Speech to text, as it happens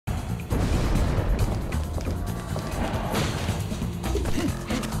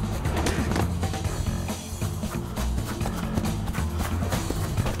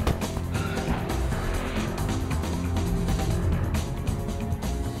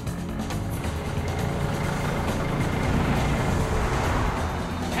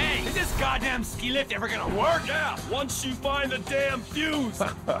damn ski lift ever gonna work? Yeah, once you find the damn fuse!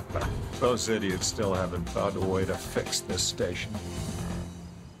 Those idiots still haven't found a way to fix this station.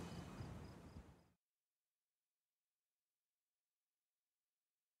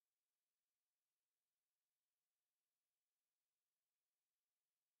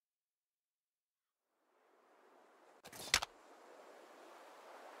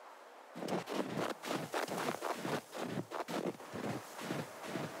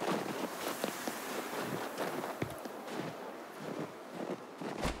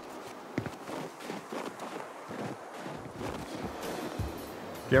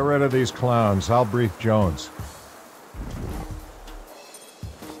 Get rid of these clowns. I'll brief Jones.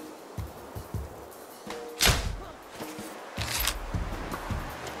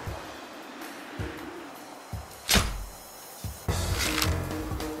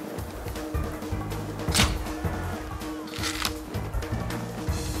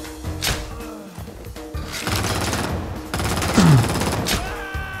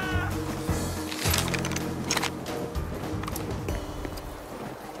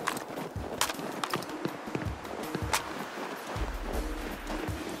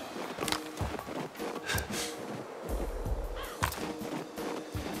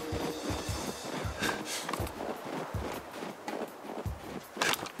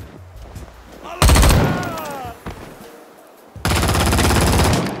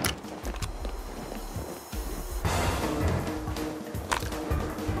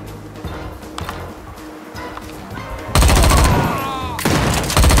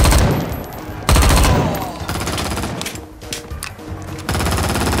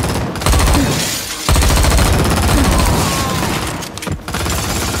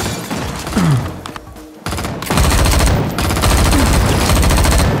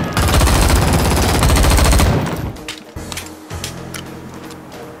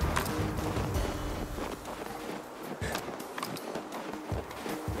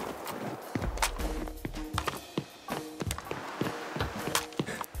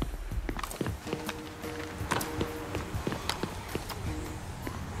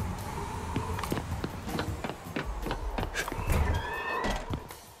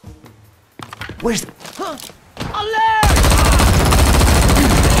 Where's the... Huh? Alert!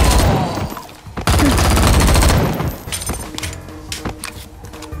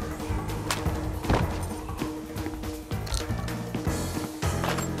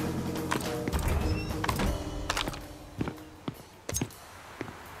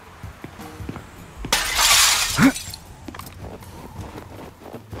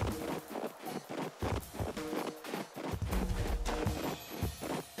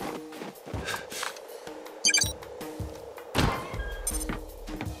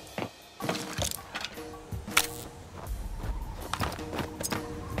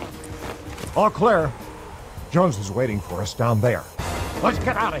 All clear. Jones is waiting for us down there. Let's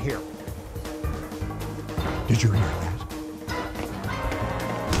get out of here. Did you hear that?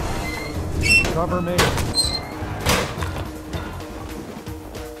 Cover me.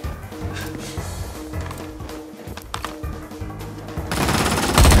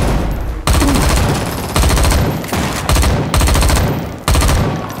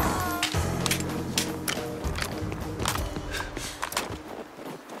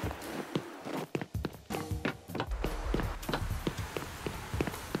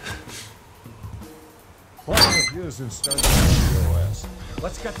 And start the POS.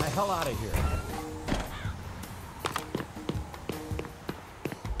 Let's get the hell out of here.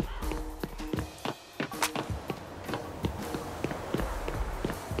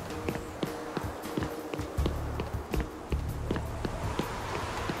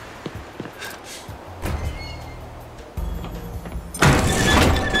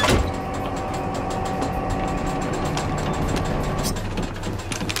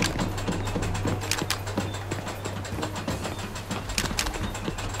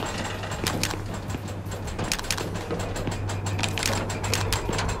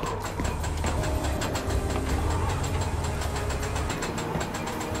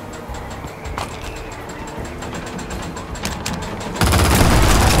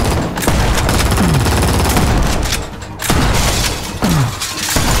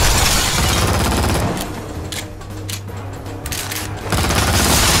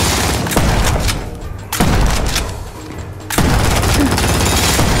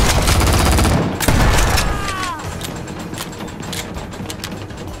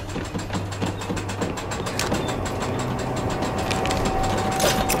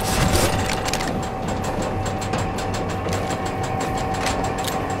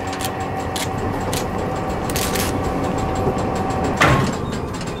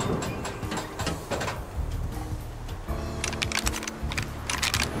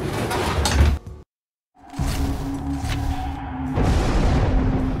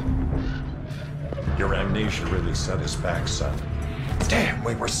 amnesia really set us back, son. Damn,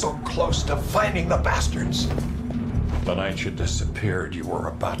 we were so close to finding the bastards. The night you disappeared, you were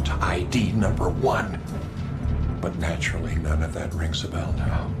about to ID number 1. But naturally, none of that rings a bell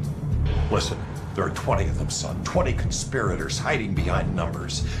now. Listen, there are 20 of them, son. 20 conspirators hiding behind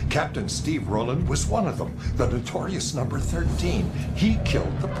numbers. Captain Steve Rowland was one of them, the notorious number 13. He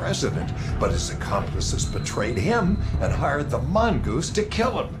killed the president, but his accomplices betrayed him and hired the mongoose to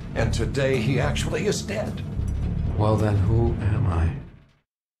kill him. And today, he actually is dead. Well then, who am I?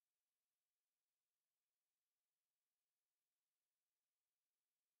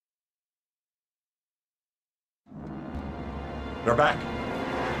 They're back.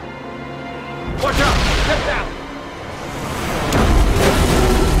 Watch out! Get down!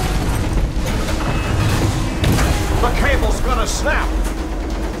 The cable's gonna snap!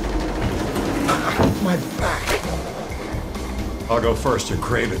 My back. I'll go first and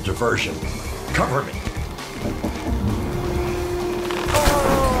create a diversion. Cover me.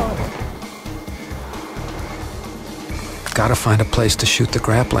 Gotta find a place to shoot the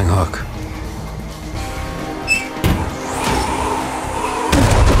grappling hook.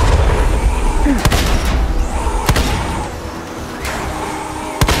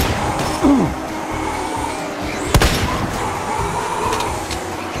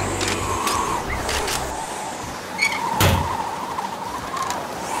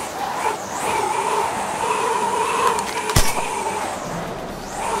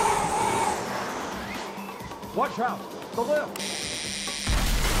 Watch out! The lift!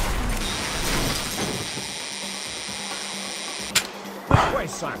 This way,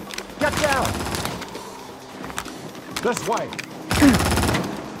 son! Get down! This way!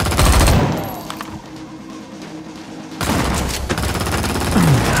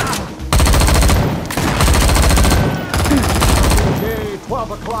 Okay,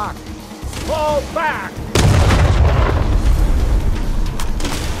 12 o'clock! Fall back!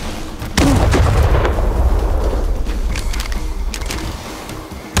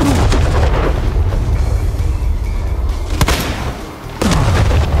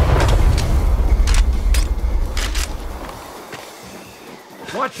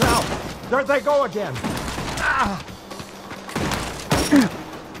 Watch out! There they go again! Ah.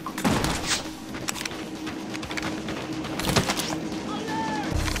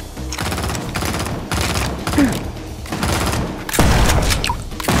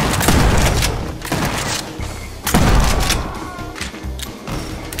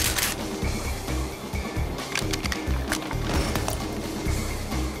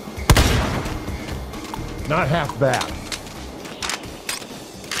 Not half bad.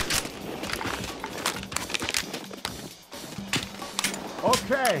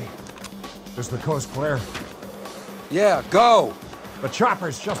 Okay. Is the coast clear? Yeah, go! The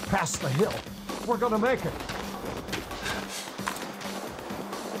chopper's just past the hill. We're gonna make it.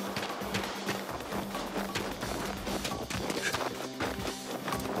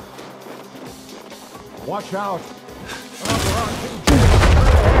 Watch out. Oh, we're on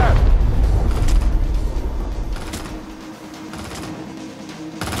ahead.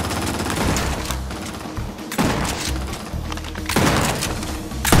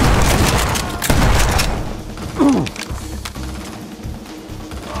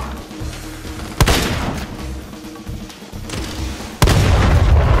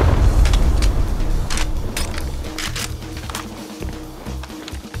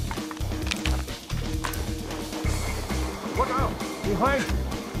 Look out! Behind you!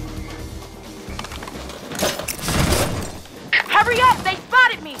 Hurry up! They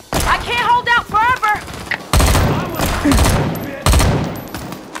spotted me! I can't hold out forever!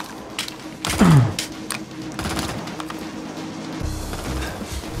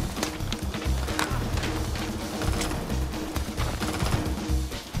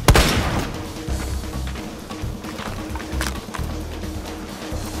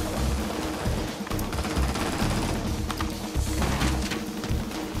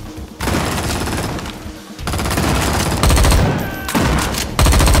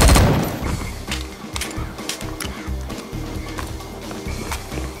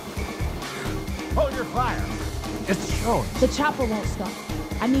 Hold your fire! It's shown. The chopper won't stop.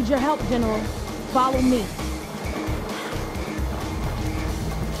 I need your help, General. Follow me.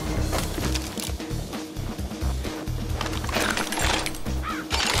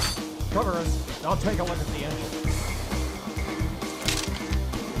 Cover us. I'll take a look at the engine.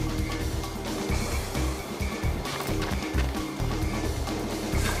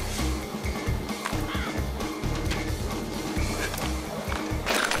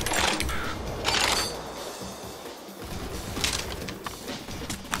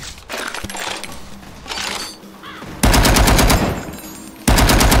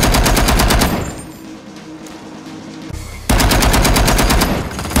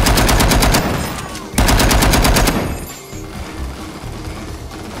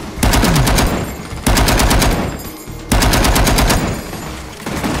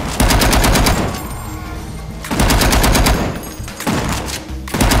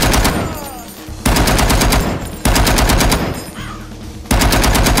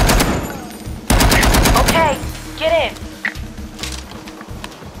 Get in.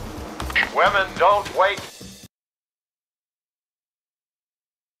 Women don't wait.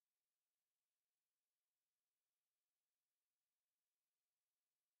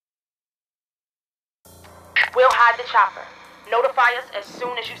 We'll hide the chopper. Notify us as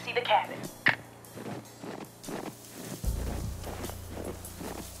soon as you see the cabin.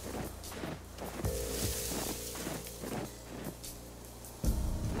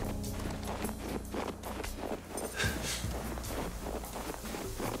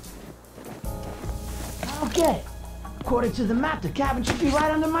 Okay. According to the map, the cabin should be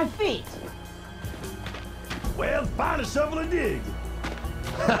right under my feet. Well, find a shovel and dig.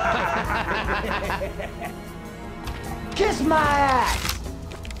 Kiss my ass!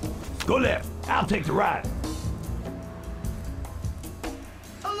 Go left. I'll take the right.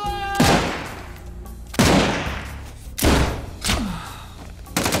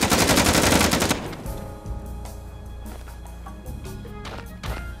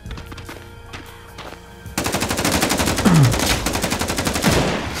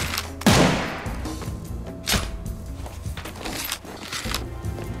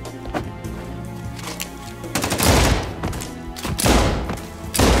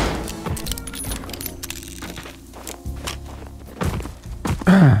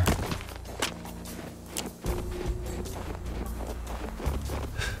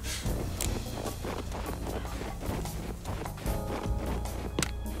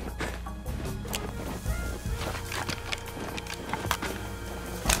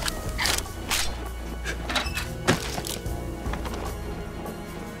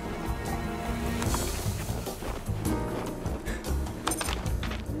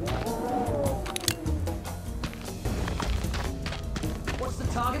 What's the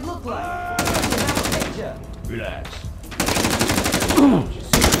target look like? Have a picture. Relax.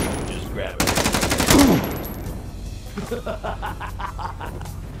 Just grab it.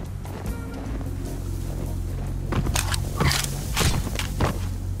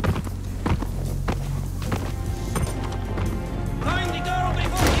 Find the girl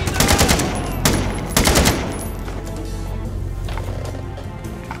before he's around!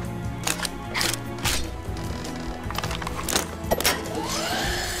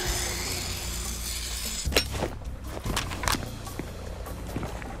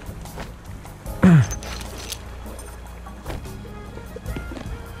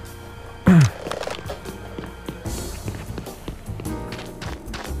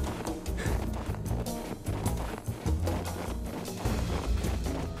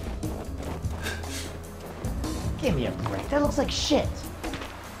 Give me a break. That looks like shit.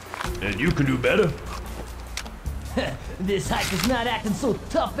 And you can do better. This hiker's not acting so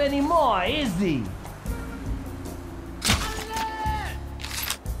tough anymore, is he?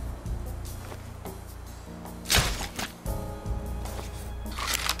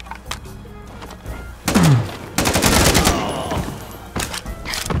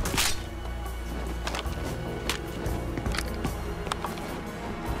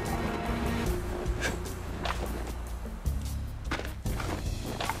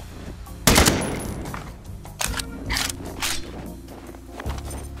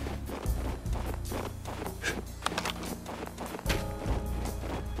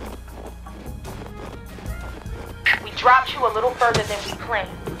 Dropped you a little further than we planned.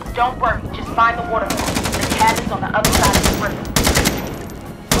 Don't worry, just find the waterfall. The cabin's on the other side of the river.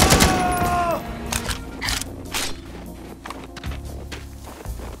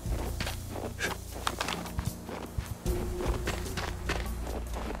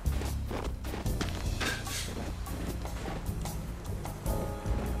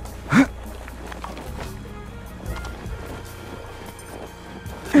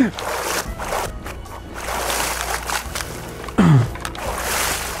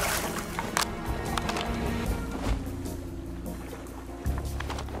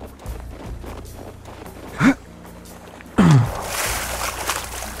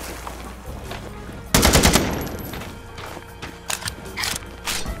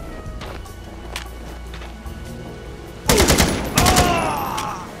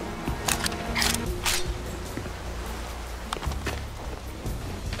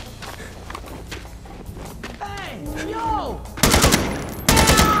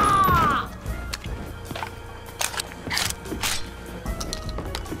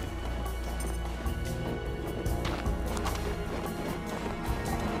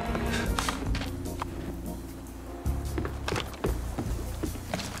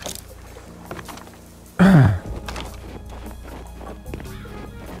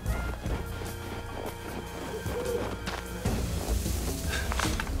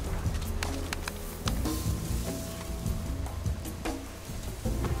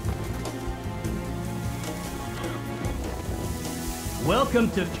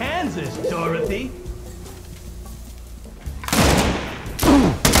 Welcome to Kansas, Dorothy.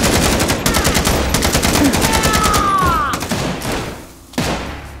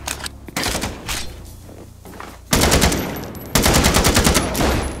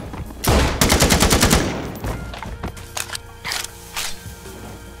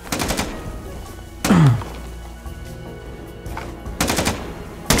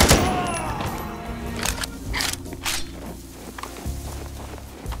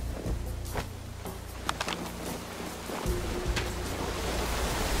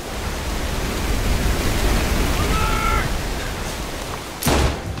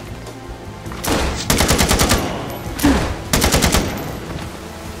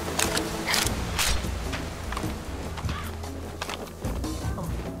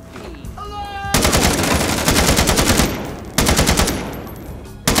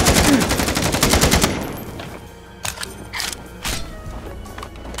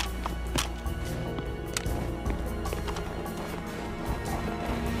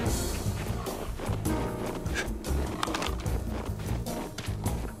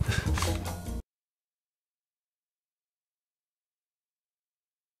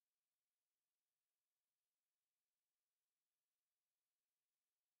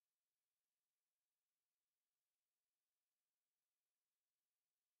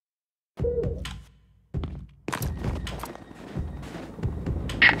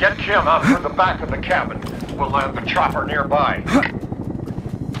 Get Kim out through the back of the cabin. We'll land the chopper nearby.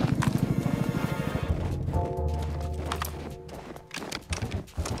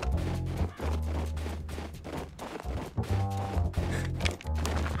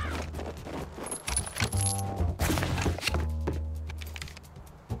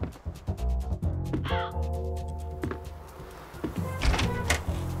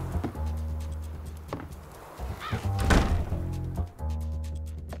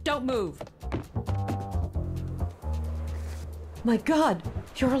 Don't move. My God,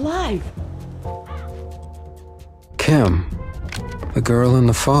 you're alive. Kim, the girl in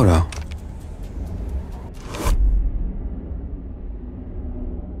the photo.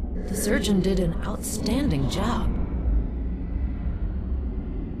 The surgeon did an outstanding job.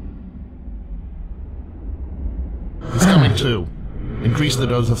 He's coming too. Increase the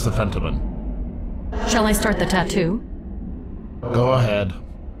dose of safentamine. Shall I start the tattoo? Go ahead.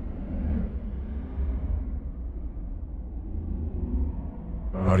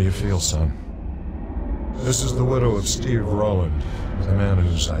 How do you feel, son? This is the widow of Steve Rowland, the man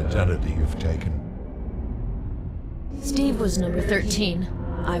whose identity you've taken. Steve was number 13.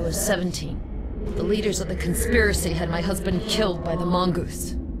 I was 17. The leaders of the conspiracy had my husband killed by the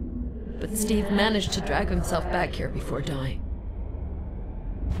mongoose. But Steve managed to drag himself back here before dying.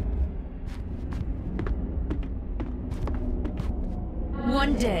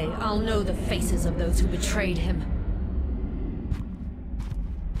 One day, I'll know the faces of those who betrayed him.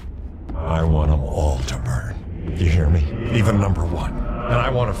 I want them all to burn. You hear me? Even number one. And I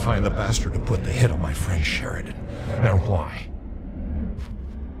want to find the bastard who put the hit on my friend Sheridan. And why?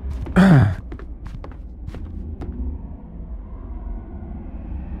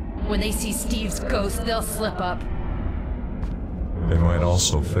 When they see Steve's ghost, they'll slip up. They might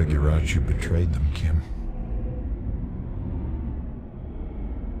also figure out you betrayed them, Kim.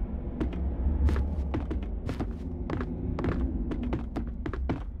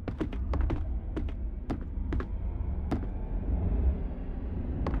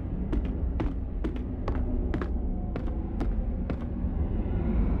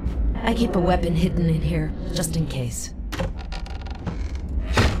 I keep a weapon hidden in here, just in case.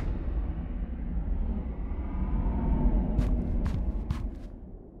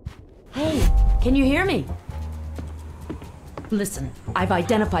 Hey, can you hear me? Listen, I've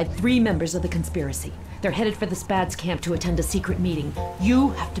identified 3 members of the conspiracy. They're headed for the Spads camp to attend a secret meeting. You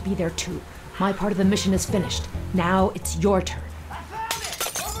have to be there too. My part of the mission is finished. Now it's your turn.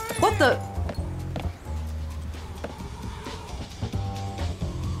 What the?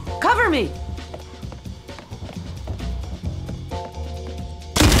 Cover me!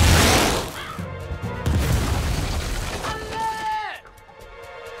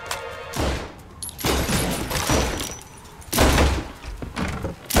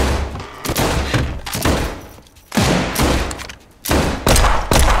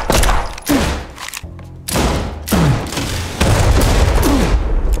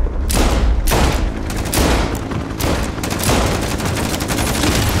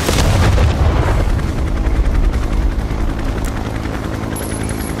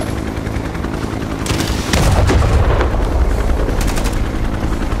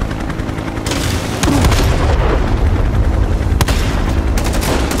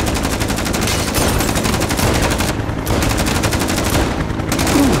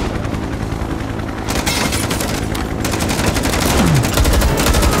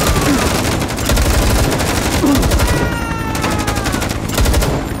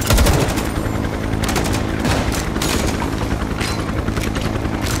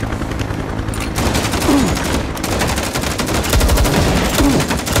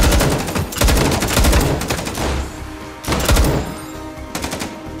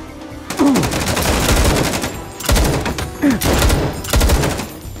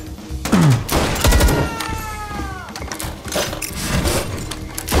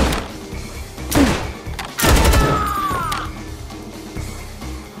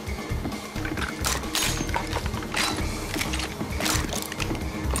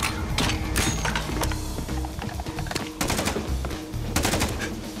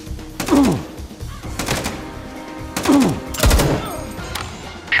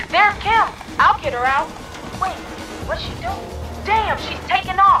 get her out? Wait, what's she doing? Damn, she's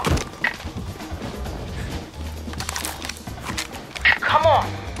taking off. Come on,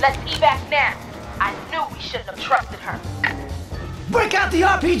 let's evac now. I knew we shouldn't have trusted her. Break out the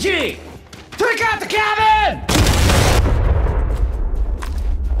RPG! Take out the cabin!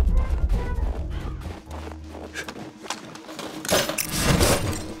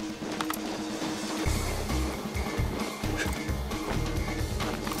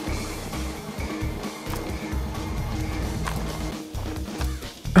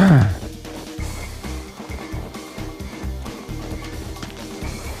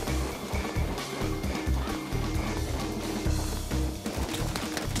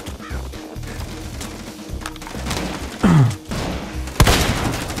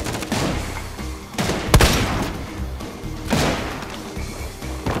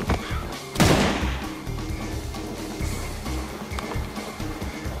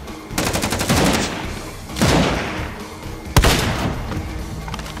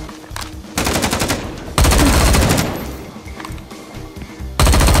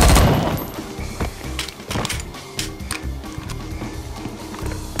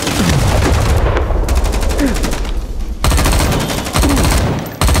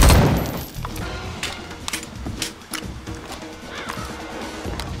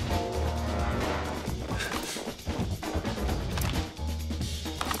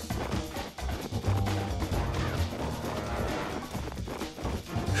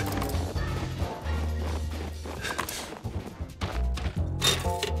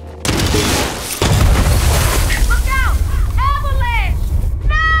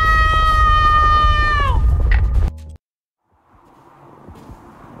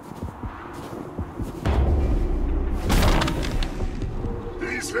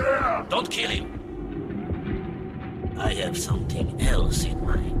 Don't kill him. I have something else in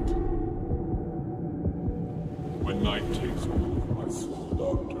mind. When night takes hold of my soul,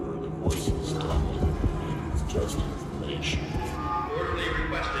 Doctor, the voices tumbling with just information. Orderly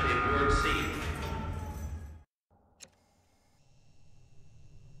requested in Ward C.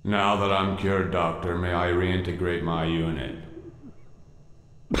 Now that I'm cured, Doctor, may I reintegrate my unit?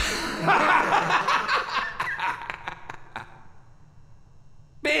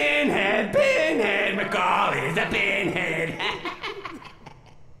 Pinhead, McCall is a pinhead.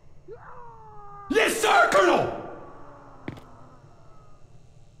 Yes, sir, Colonel!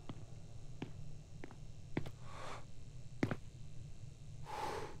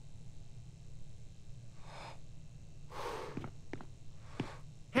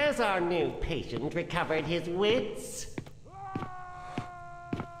 Has our new patient recovered his wits?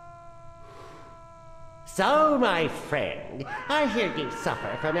 So, my friend, I hear you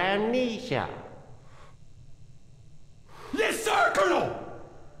suffer from amnesia. Yes, sir, Colonel!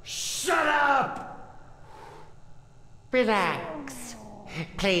 Shut up! Relax.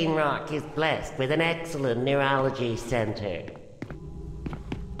 Plain Rock is blessed with an excellent neurology center.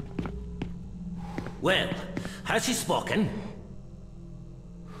 Well, has he spoken?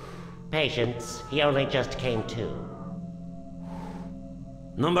 Patience, he only just came to.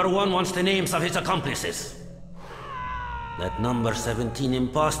 Number 1 wants the names of his accomplices. That number 17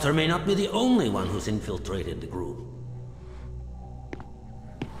 imposter may not be the only one who's infiltrated the group.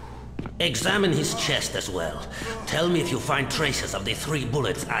 Examine his chest as well. Tell me if you find traces of the 3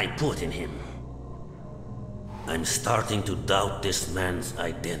 bullets I put in him. I'm starting to doubt this man's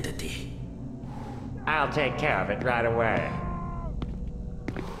identity. I'll take care of it right away.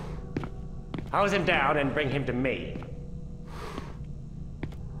 Hose him down and bring him to me.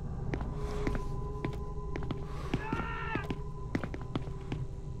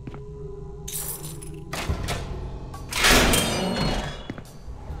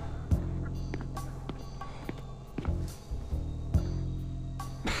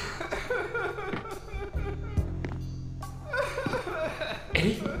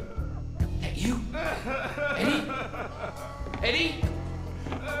 Eddie? That you? Eddie? Eddie?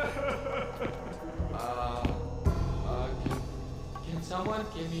 Can someone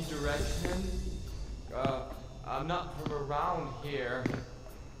give me direction? I'm not from around here.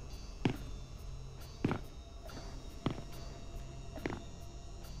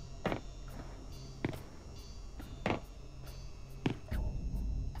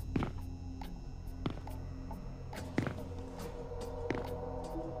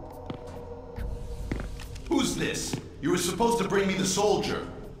 Who's this? You were supposed to bring me the soldier.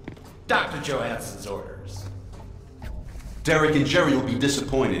 Dr. Johansson's orders. Derek and Jerry will be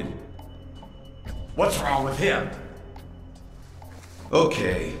disappointed. What's wrong with him?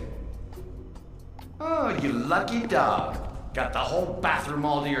 Okay. Oh, you lucky dog. Got the whole bathroom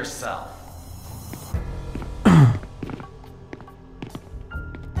all to yourself.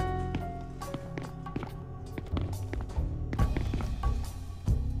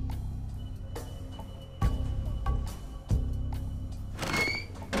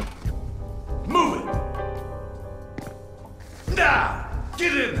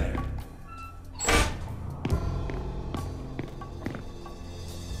 Get in there!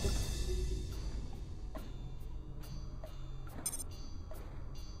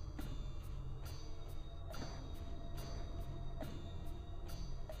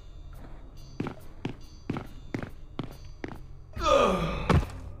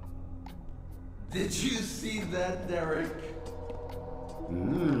 Did you see that, Derek?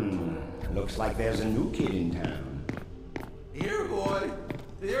 Looks like there's a new kid in town. Here, boy.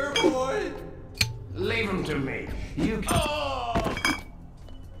 Here, boy. Leave him to me. You can...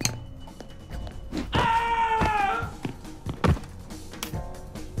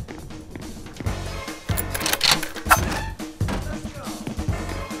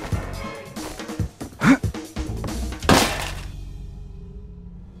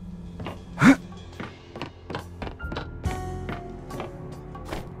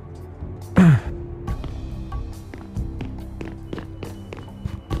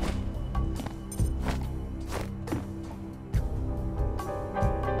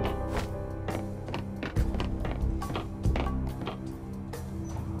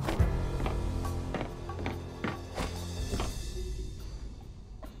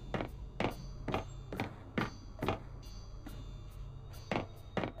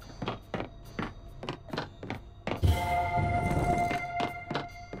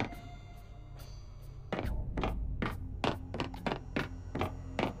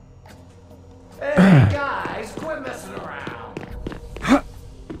 Hey, guys, quit messing around.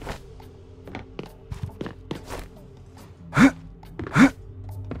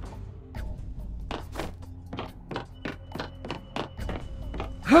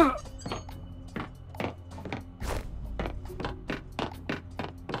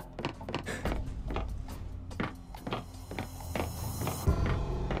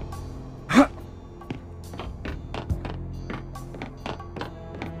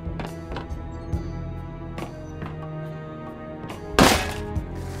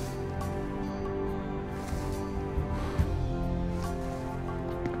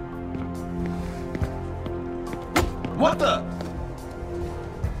 What the?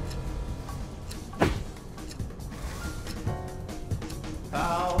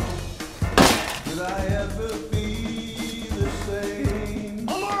 How did I ever be the same?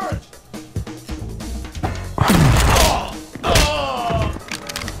 Alert!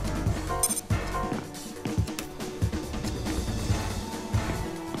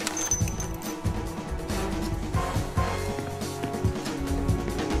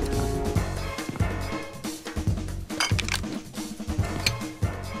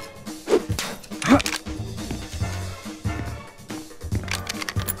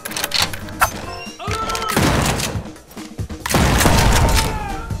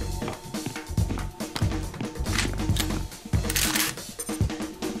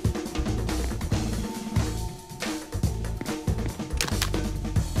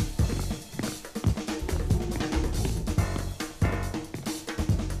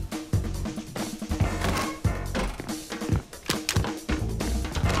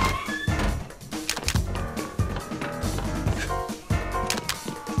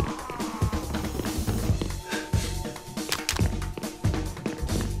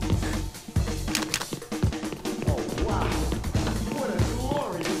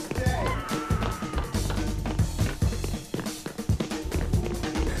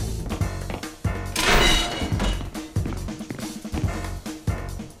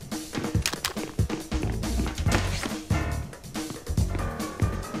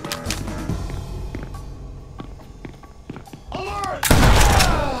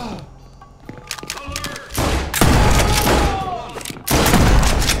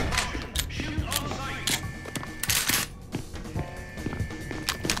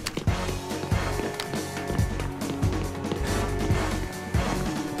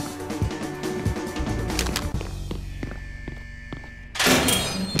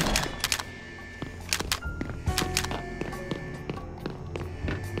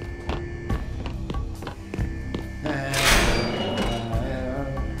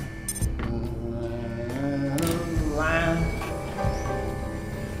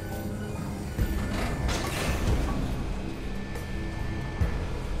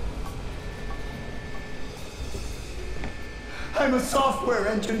 I'm a software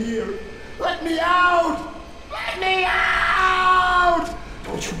engineer. Let me out! Let me out!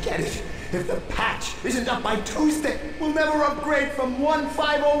 Don't you get it? If the patch isn't up by Tuesday, we'll never upgrade from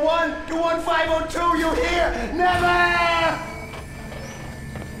 1501 to 1502, you hear? Never!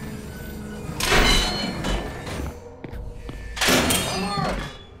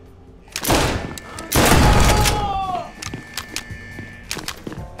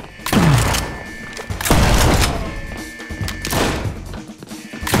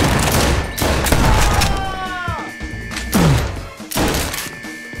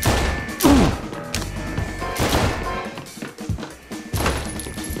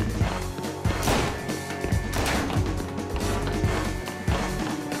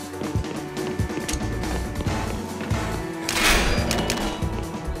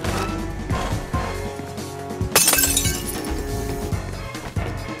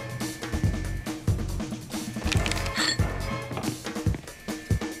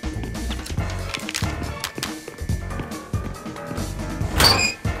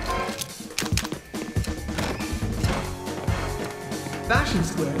 Fashion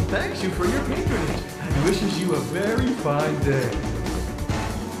Square thanks you for your patronage and wishes you a very fine day.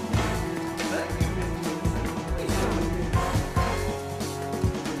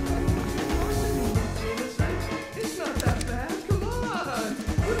 It's not that bad. Come on.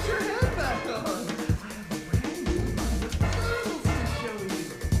 Put your head back on. I have a brand new line of pearls to show you.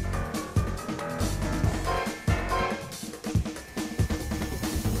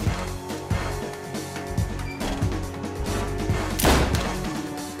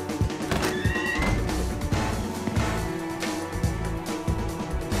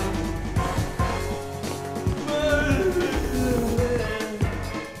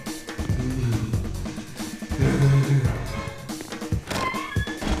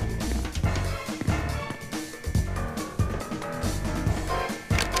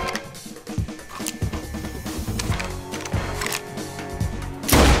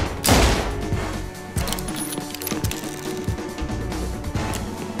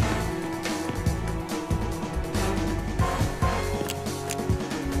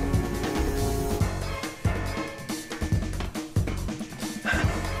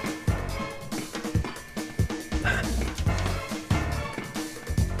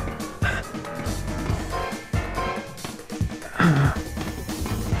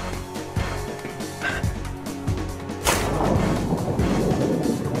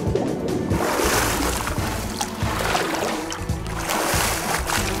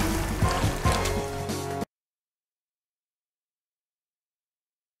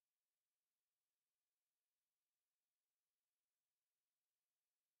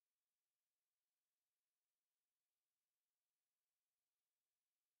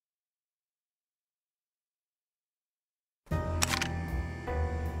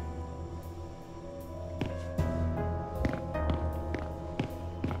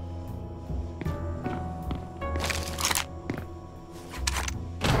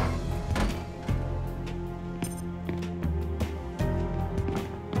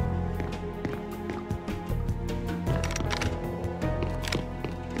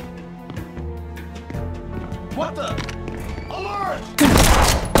 What the? Alert!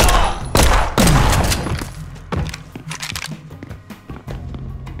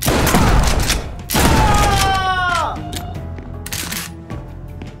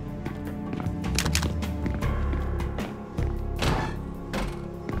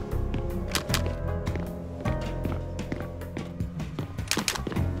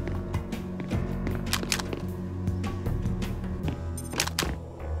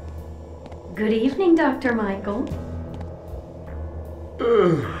 Good evening, Dr. Michael.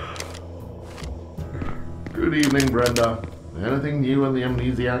 Good evening, Brenda. Anything new on the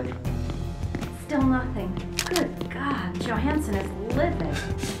amnesiac? Still nothing. Good God, Johansson is livid.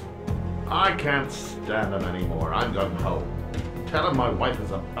 I can't stand him anymore. I'm going home. Tell him my wife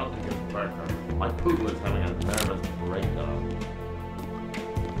is about to give birth. My poodle is having a nervous breakdown.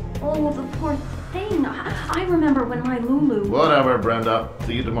 Oh, the poor thing. I remember when my Lulu... Whatever, Brenda.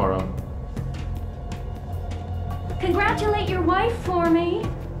 See you tomorrow. Congratulate your wife for me.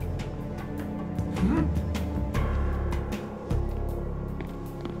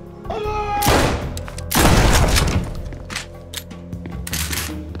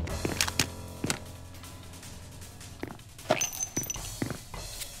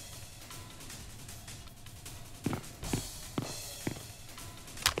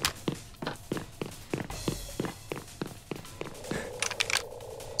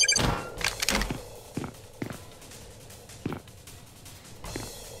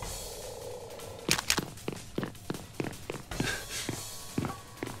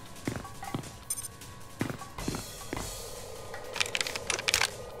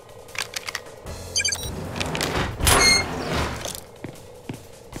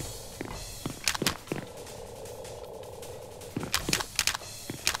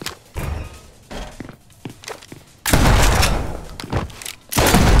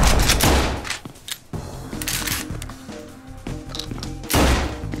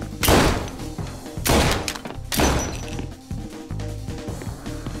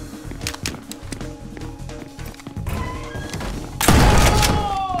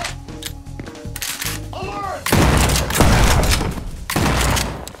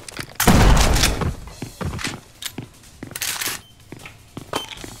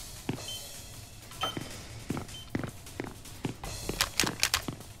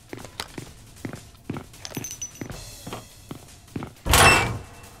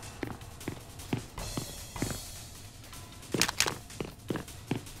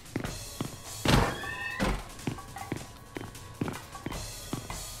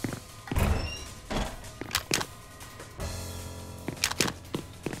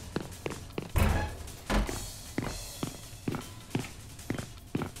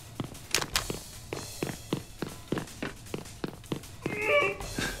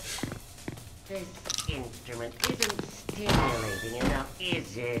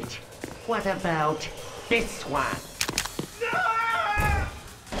 is it? What about this one?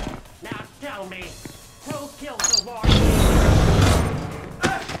 Now tell me, who killed the war?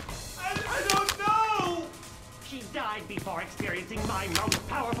 I don't know! She died before experiencing my most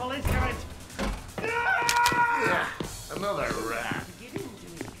powerful instrument. Another rat.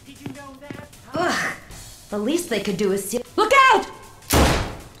 Did you know that? Ugh. The least they could do is see. Look out!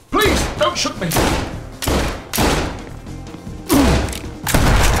 Please, don't shoot me!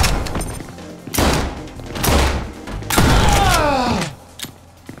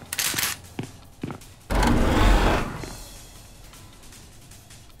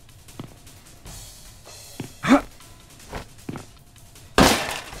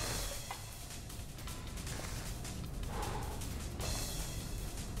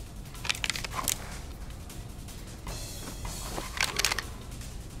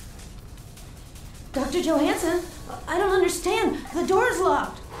 Dr. Johansson, I don't understand. The door's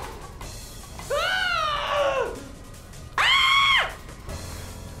locked. Ah! Ah!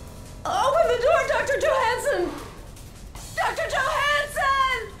 Open the door, Dr. Johansson! Dr.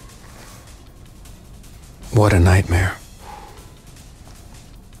 Johansson! What a nightmare.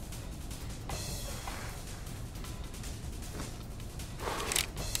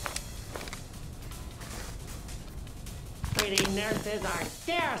 Pretty nurses are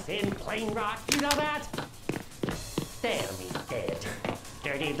scarce in Plain Rock, you know that? Damn, he's dead.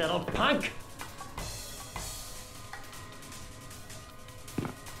 Dirty little punk!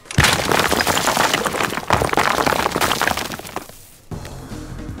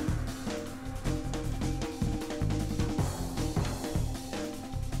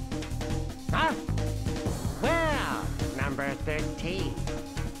 Huh? Well, number 13.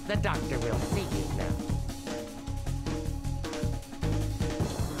 The doctor will see you now.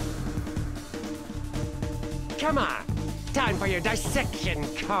 Come on, time for your dissection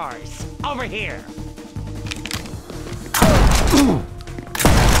course. Over here.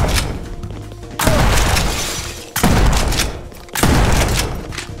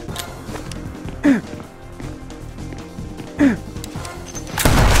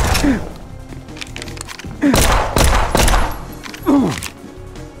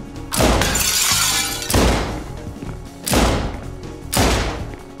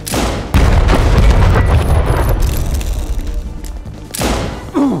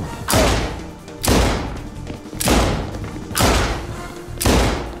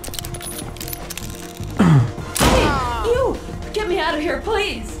 Out of here,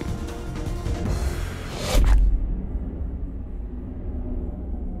 please!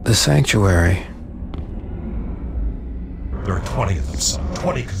 The sanctuary. There are 20 of them, son.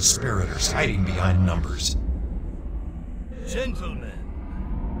 20 conspirators hiding behind numbers. Gentlemen,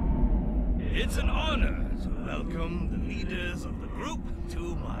 it's an honor to welcome the leaders of the group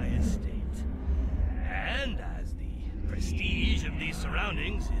to my estate. And as the prestige of these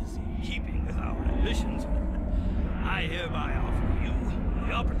surroundings is in keeping with our ambitions, I hereby offer you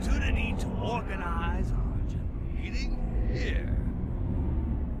the opportunity to organize our general meeting here.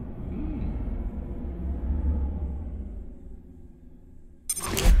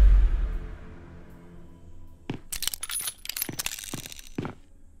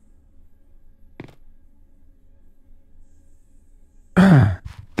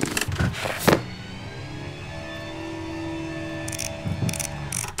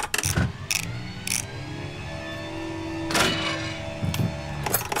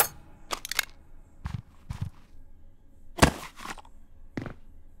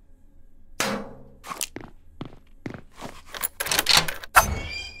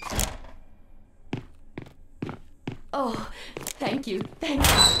 Oh, thank you, thank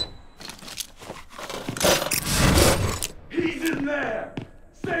you. He's in there!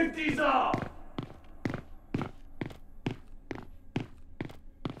 Safety's off!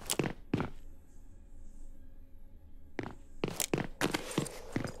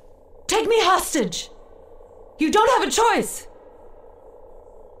 Take me hostage! You don't have a choice!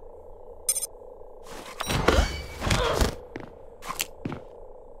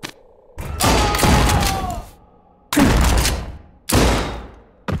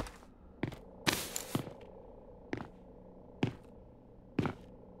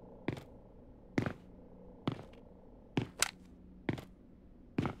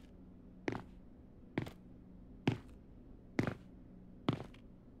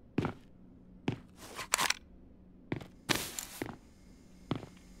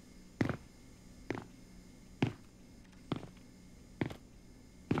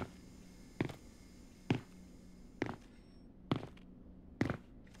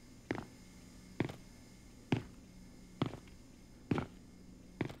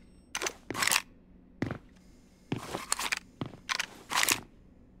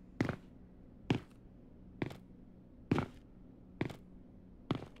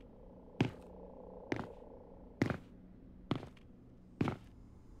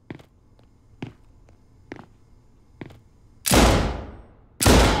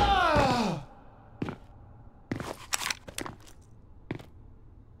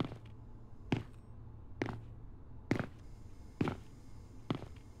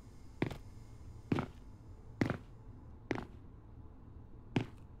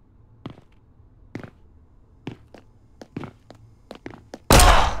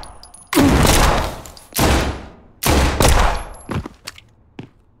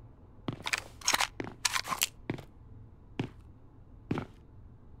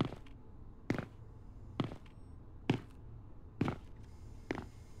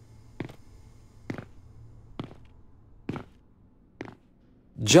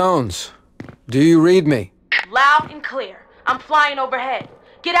 Jones, do you read me? Loud and clear. I'm flying overhead.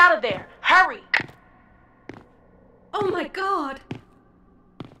 Get out of there. Hurry. Oh my God.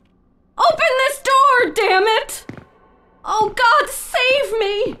 Open this door, damn it! Oh God, save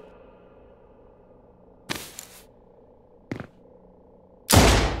me!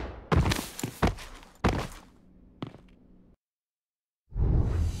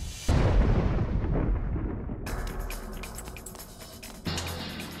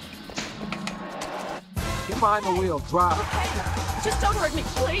 Get behind the wheel, drive. Okay, just don't hurt me,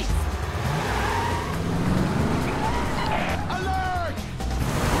 please! Alert!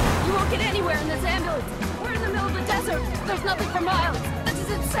 You won't get anywhere in this ambulance. We're in the middle of the desert. There's nothing for miles. This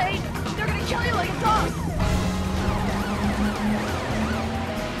is insane. They're gonna kill you like a dog.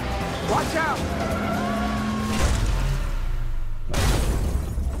 Watch out!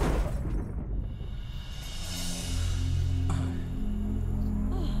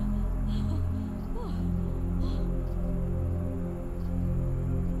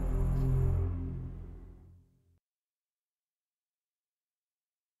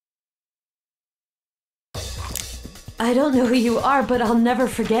 I don't know who you are, but I'll never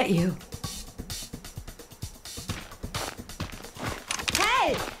forget you.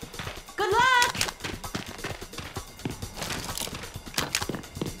 Hey! Good luck!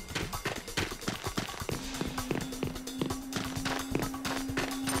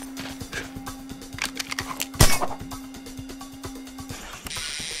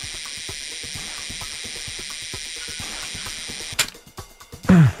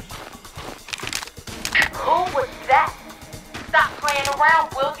 Who was that? Stop playing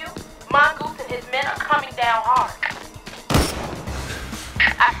around, will you? Mongoose and his men are coming down hard.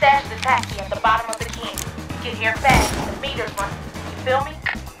 I stashed the taxi at the bottom of the canyon. Get here fast. The meter's running. You feel me?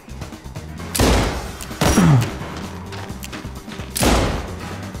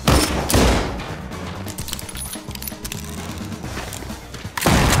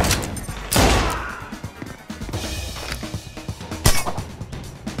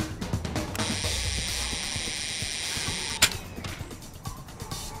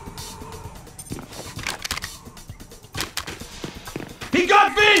 He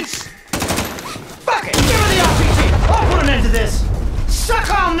got Vince! Fuck it! Give her the RPG! I'll put an end to this! Suck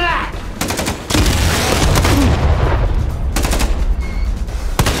on that!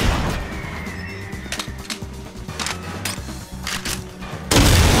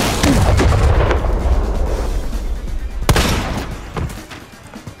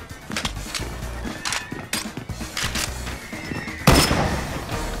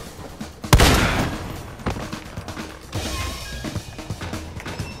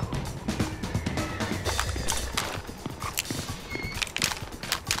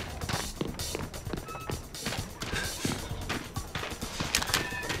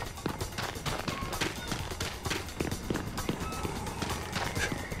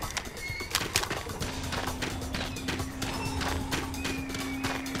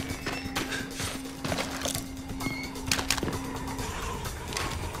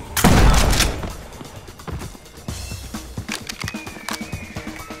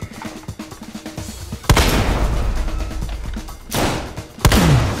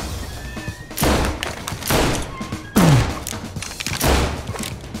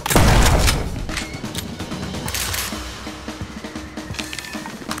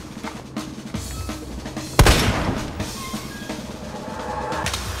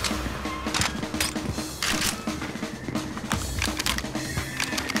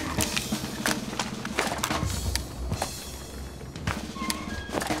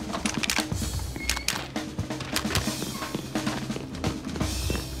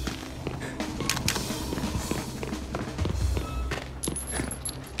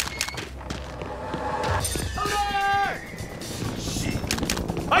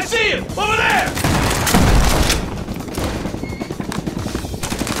 I see him! Over there!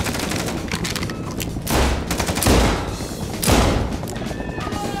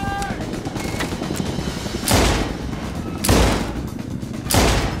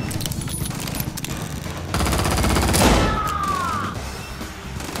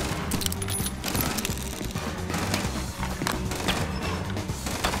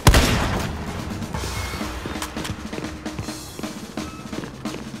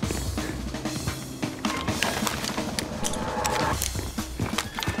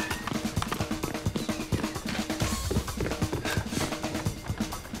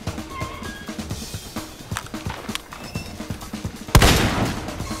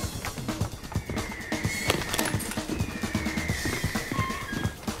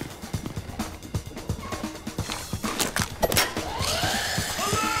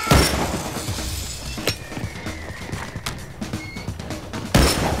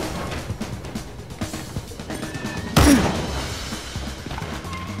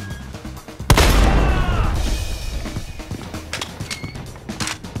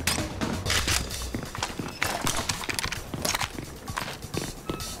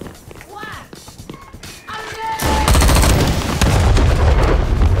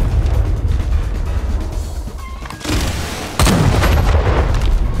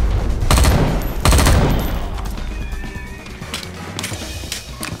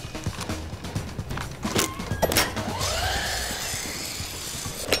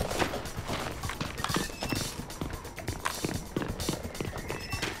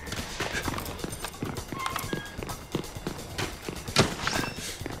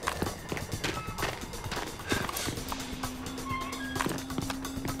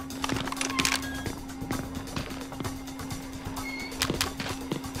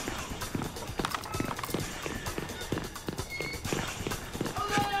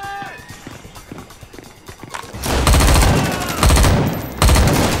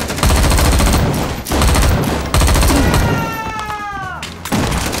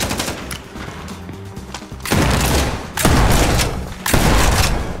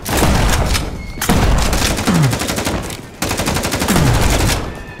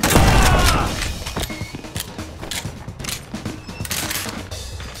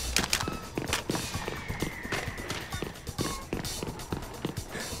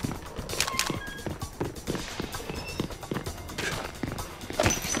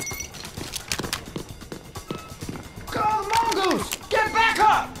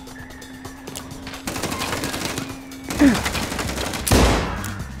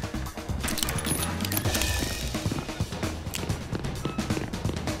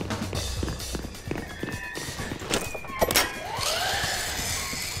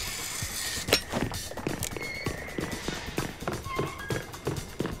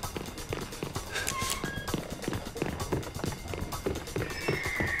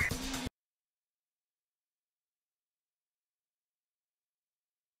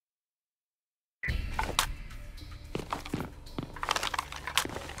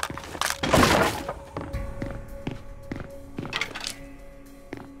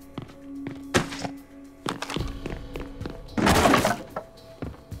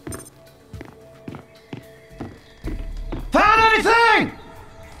 anything?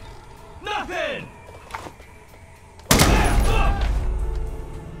 Nothing!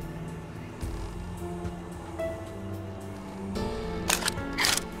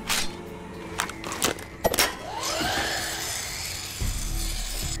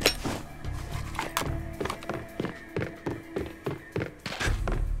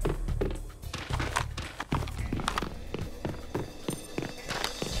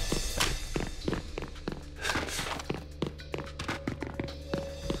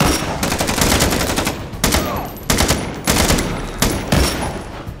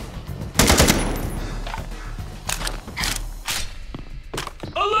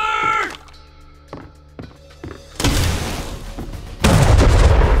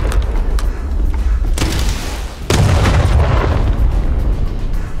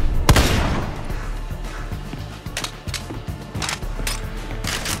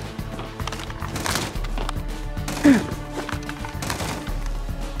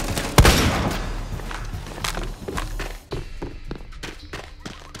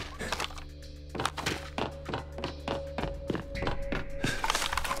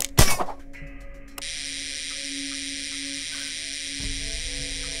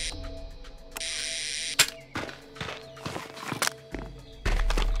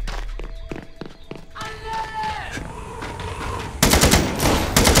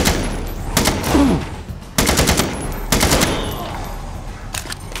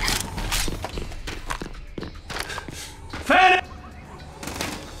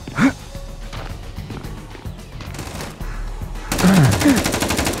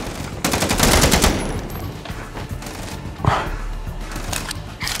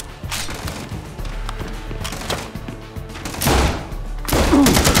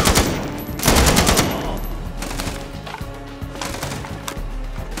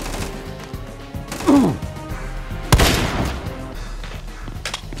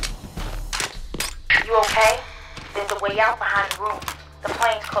 You okay? There's a way out behind the roof. The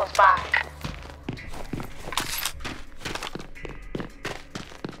plane's close by.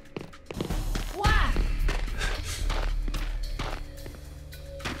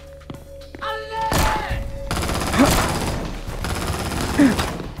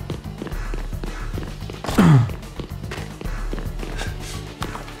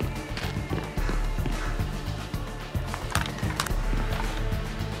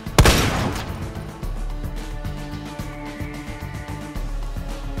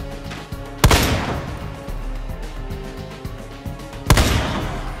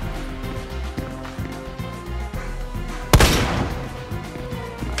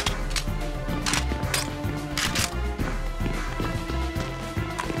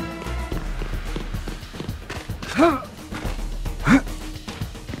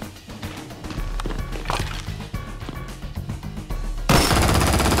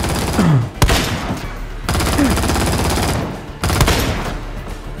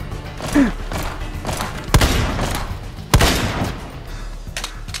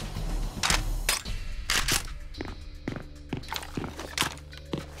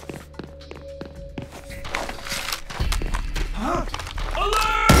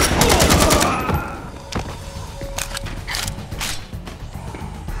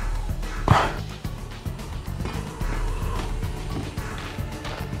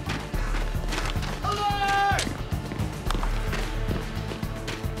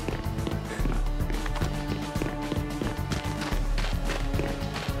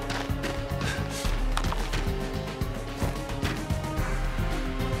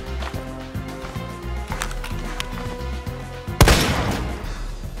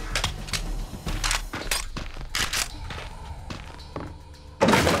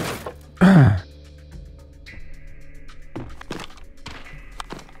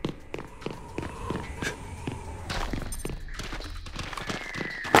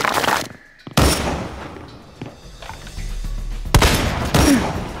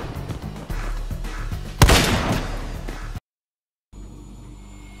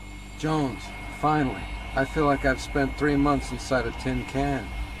 Jones, finally. I feel like I've spent 3 months inside a tin can.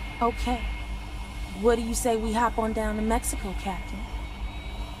 Okay. What do you say we hop on down to Mexico, Captain?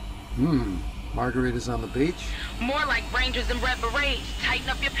 Margaritas on the beach? More like Rangers and Red Berets. Tighten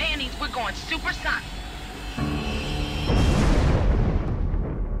up your panties. We're going supersonic.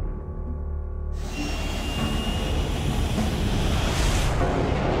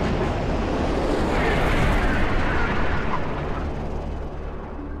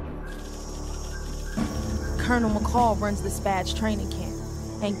 Colonel McCall runs this badge training camp,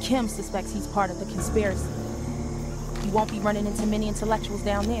 and Kim suspects he's part of the conspiracy. You won't be running into many intellectuals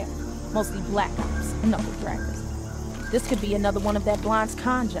down there, mostly black ops and other draggers. This could be another one of that blonde's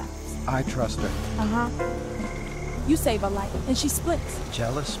con jobs. I trust her. Uh-huh. You save her life, and she splits.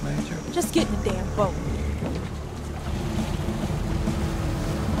 Jealous, Major? Just get in the damn boat.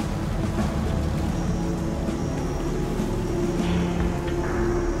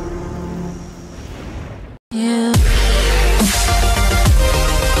 Yeah.